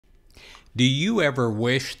Do you ever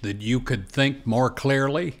wish that you could think more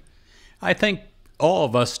clearly? I think all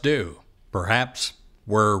of us do. Perhaps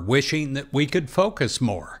we're wishing that we could focus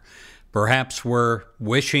more. Perhaps we're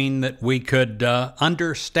wishing that we could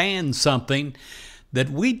understand something that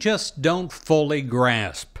we just don't fully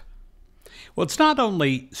grasp. Well, it's not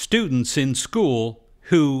only students in school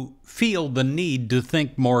who feel the need to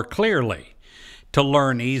think more clearly, to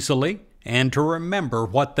learn easily, and to remember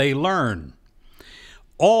what they learn.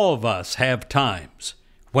 All of us have times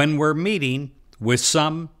when we're meeting with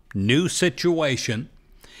some new situation,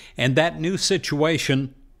 and that new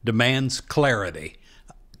situation demands clarity,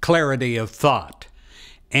 clarity of thought,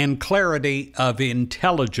 and clarity of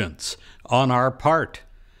intelligence on our part.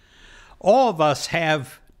 All of us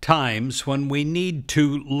have times when we need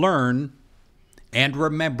to learn and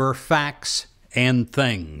remember facts and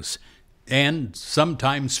things, and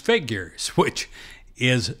sometimes figures, which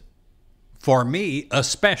is, for me,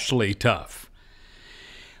 especially tough.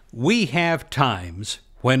 We have times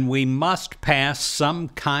when we must pass some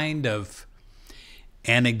kind of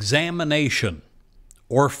an examination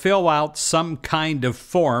or fill out some kind of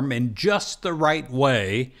form in just the right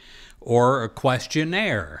way, or a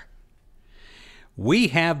questionnaire. We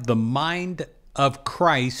have the mind of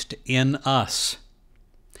Christ in us.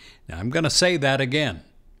 Now, I'm going to say that again.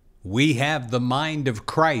 We have the mind of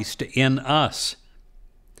Christ in us.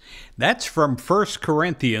 That's from 1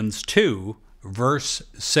 Corinthians 2, verse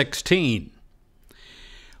 16.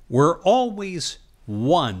 We're always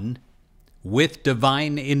one with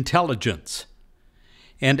divine intelligence.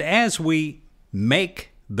 And as we make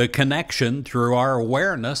the connection through our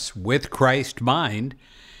awareness with Christ's mind,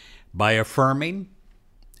 by affirming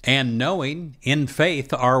and knowing in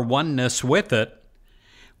faith our oneness with it,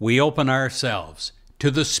 we open ourselves to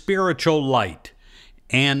the spiritual light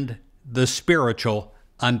and the spiritual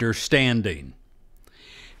understanding.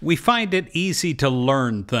 We find it easy to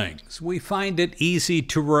learn things. We find it easy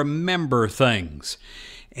to remember things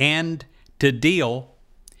and to deal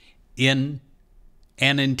in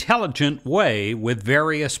an intelligent way with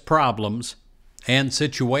various problems and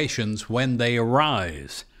situations when they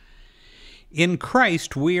arise. In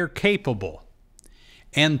Christ, we are capable,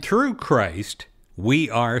 and through Christ, we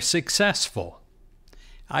are successful.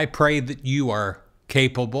 I pray that you are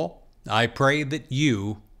capable. I pray that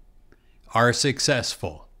you are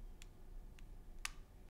successful.